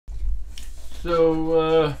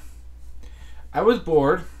So, I was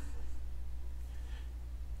bored,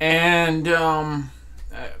 and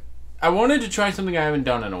I wanted to try something I haven't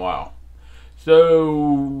done in a while.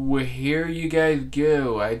 So, here you guys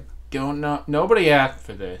go. I don't know. Nobody asked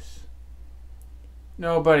for this.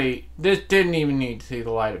 Nobody. This didn't even need to see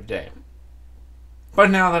the light of day.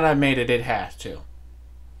 But now that I made it, it has to.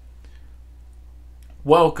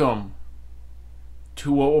 Welcome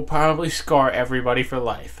to what will probably scar everybody for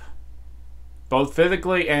life. Both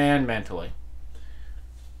physically and mentally.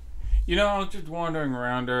 You know, I was just wandering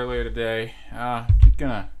around earlier today. Just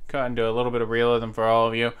gonna cut into a little bit of realism for all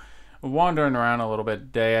of you. Wandering around a little bit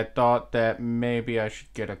today, I thought that maybe I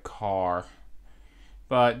should get a car.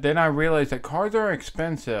 But then I realized that cars are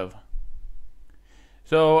expensive.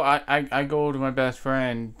 So I go to my best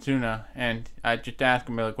friend, Suna, and I just ask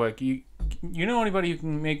him really quick, you know anybody who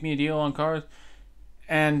can make me a deal on cars?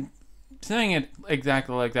 And saying it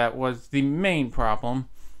exactly like that was the main problem.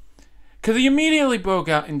 Because he immediately broke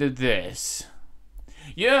out into this.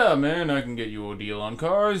 Yeah, man, I can get you a deal on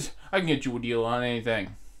cars. I can get you a deal on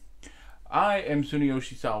anything. I am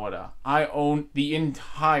Tsuneyoshi Sawada. I own the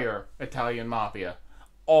entire Italian Mafia.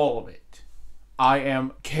 All of it. I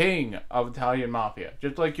am king of Italian Mafia.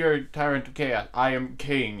 Just like you're Tyrant of Chaos, I am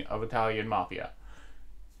king of Italian Mafia.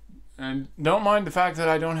 And don't mind the fact that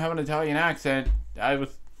I don't have an Italian accent. I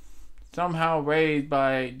was somehow raised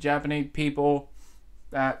by Japanese people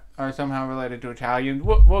that are somehow related to Italians.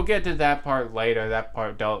 We'll get to that part later. That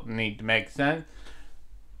part don't need to make sense.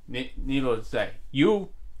 Needless to say, you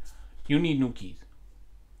need new keys.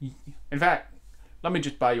 In fact, let me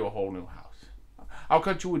just buy you a whole new house. I'll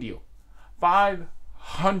cut you a deal.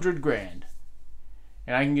 500 grand.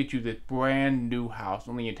 And I can get you this brand new house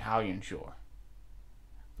on the Italian shore.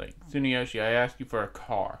 Like, Tsuneyoshi, I asked you for a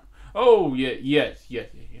car. Oh, yeah, yes.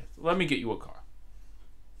 Let me get you a car.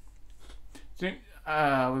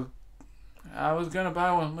 I was gonna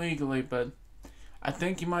buy one legally, but I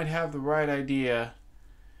think you might have the right idea.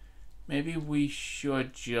 Maybe we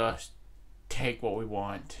should just take what we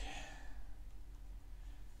want.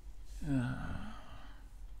 Oh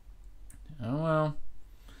well.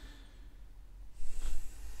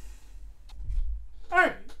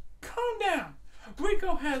 Alright, calm down.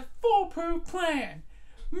 Rico has foolproof plan.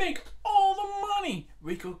 Make all the money.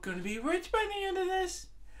 Rico's gonna be rich by the end of this.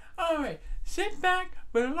 Alright, sit back,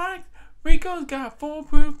 relax. Rico's got a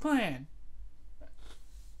foolproof plan.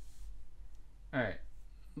 Alright.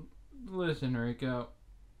 Listen, Rico.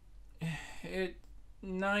 It's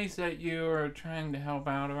nice that you are trying to help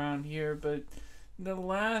out around here, but the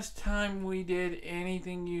last time we did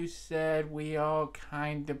anything you said, we all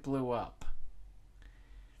kind of blew up.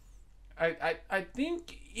 I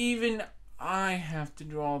think even I have to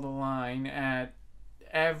draw the line at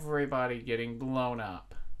everybody getting blown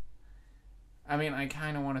up. I mean, I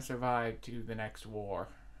kind of want to survive to the next war.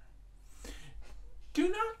 Do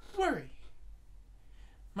not worry.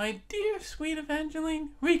 My dear sweet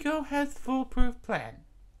Evangeline, Rico has a foolproof plan.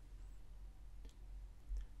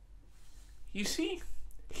 You see,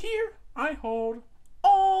 here I hold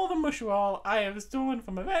all the mushrall I have stolen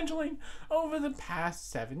from Evangeline over the past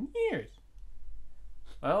 7 years.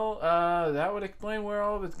 Well, that would explain where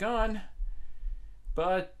all of it's gone.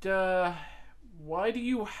 But, why do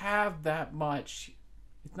you have that much?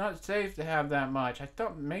 It's not safe to have that much. I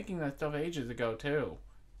stopped making that stuff ages ago, too.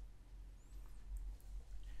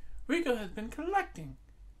 Rico has been collecting.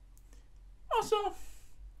 Also,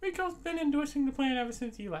 Rico's been endorsing the plan ever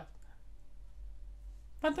since he left.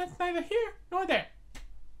 But that's neither here nor there.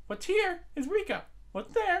 What's here is Rico.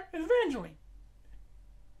 What's there is Evangeline.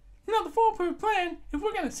 Now the foolproof plan is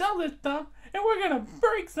we're going to sell this stuff and we're going to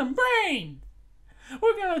break some brains.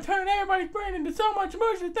 We're going to turn everybody's brain into so much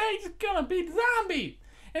mush that they just going to be zombies.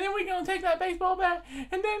 And then we're going to take that baseball bat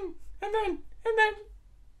and then.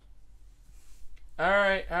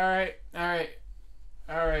 Alright.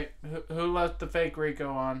 Who left the fake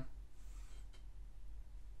Rico on?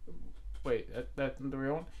 Wait, that's the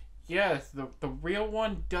real one? Yes, the real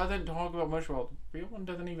one doesn't talk about mushroll. The real one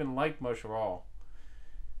doesn't even like mushroll.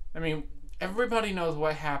 I mean, everybody knows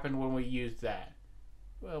what happened when we used that.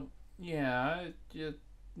 Well, yeah, just,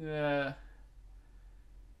 you're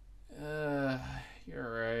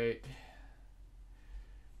right.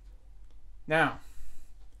 Now,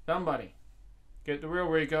 somebody, get the real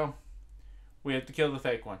Rico. We have to kill the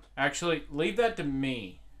fake one. Actually, leave that to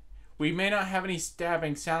me. We may not have any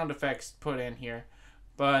stabbing sound effects put in here,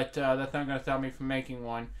 but that's not going to stop me from making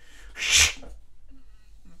one.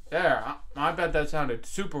 There, I bet that sounded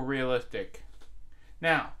super realistic.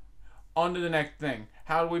 Now, on to the next thing.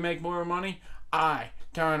 How do we make more money?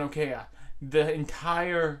 Tyrant of Chaos. The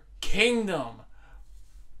entire kingdom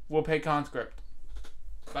will pay conscript.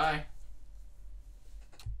 Bye.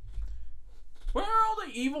 Where are all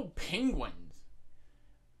the evil penguins?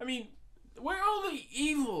 I mean, where are all the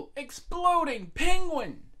evil, exploding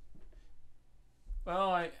penguins?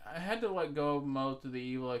 Well, I had to let go of most of the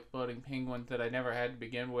evil, exploding penguins that I never had to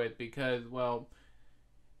begin with because, well,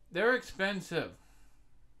 they're expensive.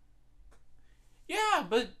 Yeah,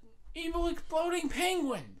 but evil, exploding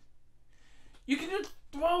penguins. You can just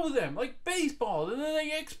throw them like baseball and then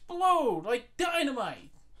they explode like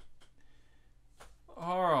dynamite.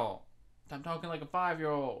 Carl, I'm talking like a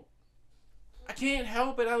 5-year-old. I can't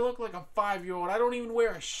help it. I look like a 5-year-old. I don't even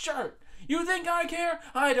wear a shirt. You think I care?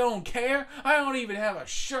 I don't care. I don't even have a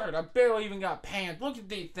shirt. I barely even got pants. Look at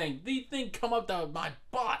these things. These things come up to my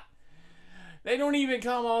butt. They don't even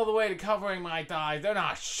come all the way to covering my thighs. They're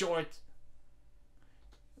not shorts.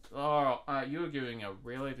 Laurel, you're giving a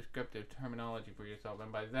really descriptive terminology for yourself,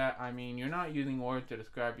 and by that I mean you're not using words to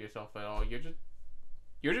describe yourself at all. You're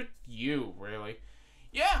just you, really.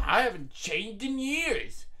 Yeah, I haven't changed in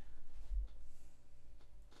years.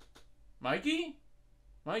 Mikey?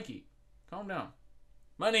 Mikey, calm down.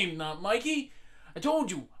 My name's not Mikey. I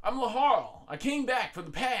told you, I'm Laharl. I came back from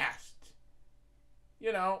the past.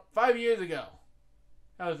 5 years ago.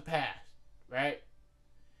 That was the past, right?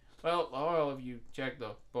 Well, Laharl, if you check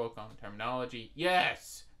the book on terminology,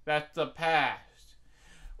 yes, that's the past.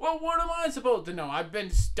 Well, what am I supposed to know? I've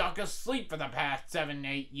been stuck asleep for the past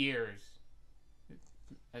 7-8 years.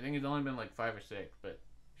 I think it's only been like 5 or 6, but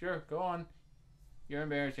sure, go on. You're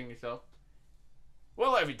embarrassing yourself.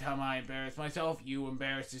 Well, every time I embarrass myself, you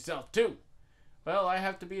embarrass yourself too. Well, I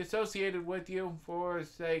have to be associated with you for the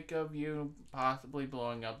sake of you possibly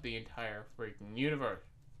blowing up the entire freaking universe.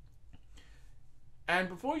 And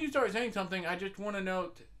before you start saying something, I just want to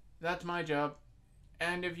note, that's my job.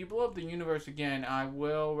 And if you blow up the universe again, I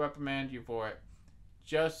will reprimand you for it.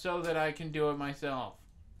 Just so that I can do it myself.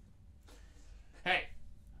 Hey,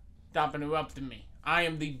 stop interrupting me. I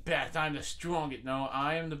am the best. I'm the strongest. No,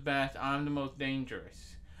 I am the best. I'm the most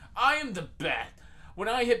dangerous. I am the best. When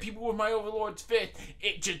I hit people with my Overlord's fist,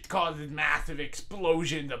 it just causes massive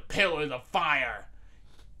explosions of pillars of fire.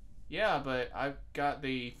 Yeah, but I've got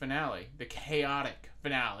the finale. The chaotic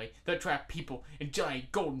finale that trap people in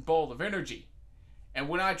giant golden balls of energy. And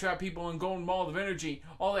when I trap people in golden balls of energy,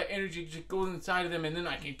 all that energy just goes inside of them and then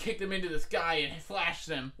I can kick them into the sky and flash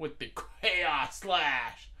them with the chaos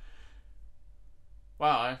slash.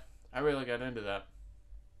 Wow, I really got into that.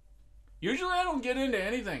 Usually I don't get into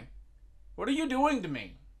anything. What are you doing to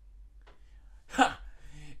me? Ha!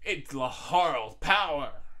 It's Laharl's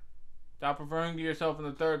power. Stop referring to yourself in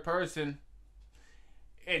the third person.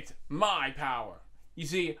 It's my power. You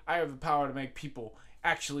see, I have the power to make people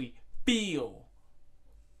actually feel.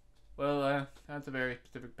 Well, that's a very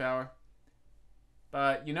specific power.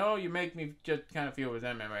 But, you make me just kind of feel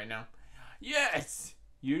resentment right now. Yes!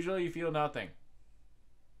 Usually you feel nothing.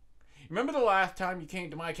 Remember the last time you came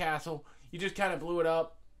to my castle? You just kind of blew it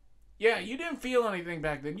up? Yeah, you didn't feel anything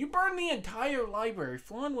back then. You burned the entire library.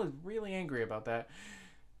 Flan was really angry about that.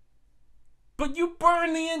 But you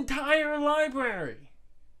burned the entire library.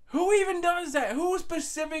 Who even does that? Who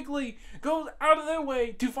specifically goes out of their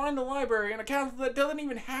way to find a library in a castle that doesn't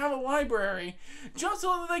even have a library just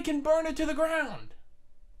so that they can burn it to the ground?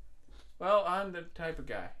 Well, I'm the type of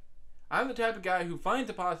guy. I'm the type of guy who finds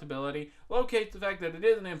a possibility, locates the fact that it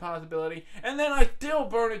is an impossibility, and then I still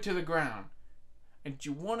burn it to the ground. And do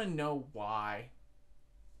you want to know why?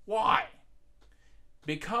 Why?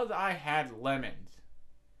 Because I had lemons.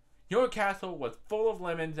 Your castle was full of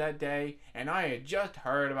lemons that day, and I had just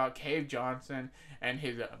heard about Cave Johnson and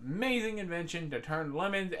his amazing invention to turn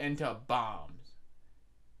lemons into bombs.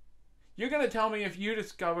 You're going to tell me if you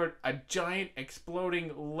discovered a giant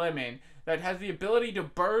exploding lemon that has the ability to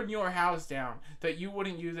burn your house down, that you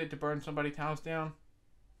wouldn't use it to burn somebody's house down?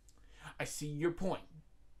 I see your point.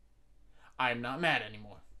 I'm not mad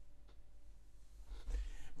anymore.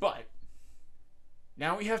 But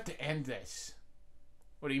now we have to end this.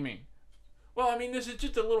 What do you mean? Well, I mean, this is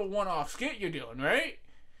just a little one-off skit you're doing, right?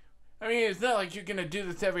 I mean, it's not like you're gonna do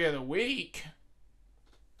this every other week.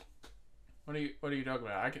 What are you talking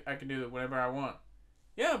about? I can do it whenever I want.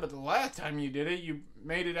 Yeah, but the last time you did it, you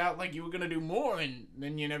made it out like you were gonna do more, and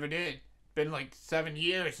then you never did. It's been like 7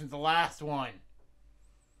 years since the last one.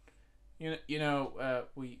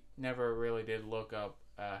 We never really did look up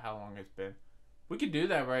how long it's been. We could do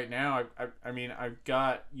that right now. I mean, I've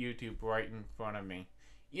got YouTube right in front of me.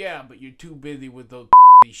 Yeah, but you're too busy with those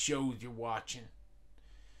shows you're watching.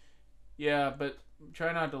 Yeah, but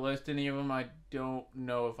try not to list any of them. I don't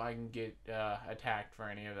know if I can get attacked for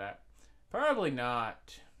any of that. Probably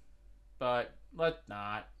not. but let's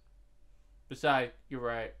not. Besides, you're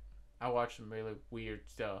right. I watch some really weird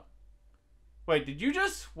stuff. Wait, did you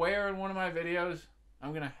just swear in one of my videos?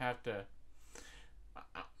 I'm gonna have to...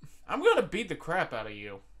 I'm gonna beat the crap out of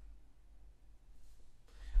you.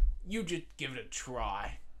 You just give it a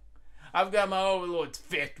try. I've got my overlord's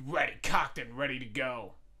fist ready, cocked and ready to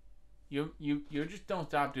go. You just don't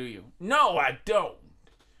stop, do you? No, I don't.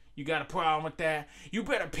 You got a problem with that? You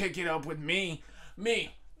better pick it up with me.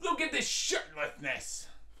 Me, look at this shirtlessness.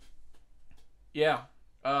 Yeah,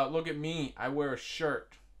 look at me. I wear a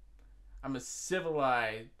shirt. I'm a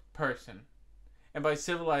civilized person. And by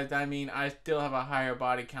civilized, I mean I still have a higher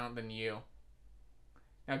body count than you.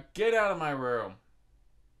 Now get out of my room.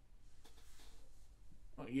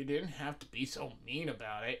 Well, you didn't have to be so mean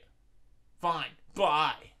about it. Fine,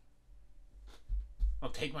 bye. I'll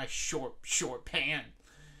take my short pan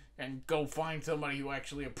and go find somebody who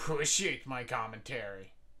actually appreciates my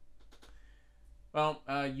commentary. Well,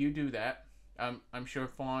 you do that. I'm sure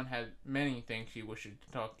Fawn had many things she wishes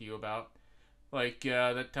to talk to you about. Like,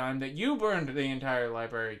 that time that you burned the entire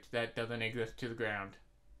library that doesn't exist to the ground.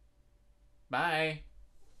 Bye.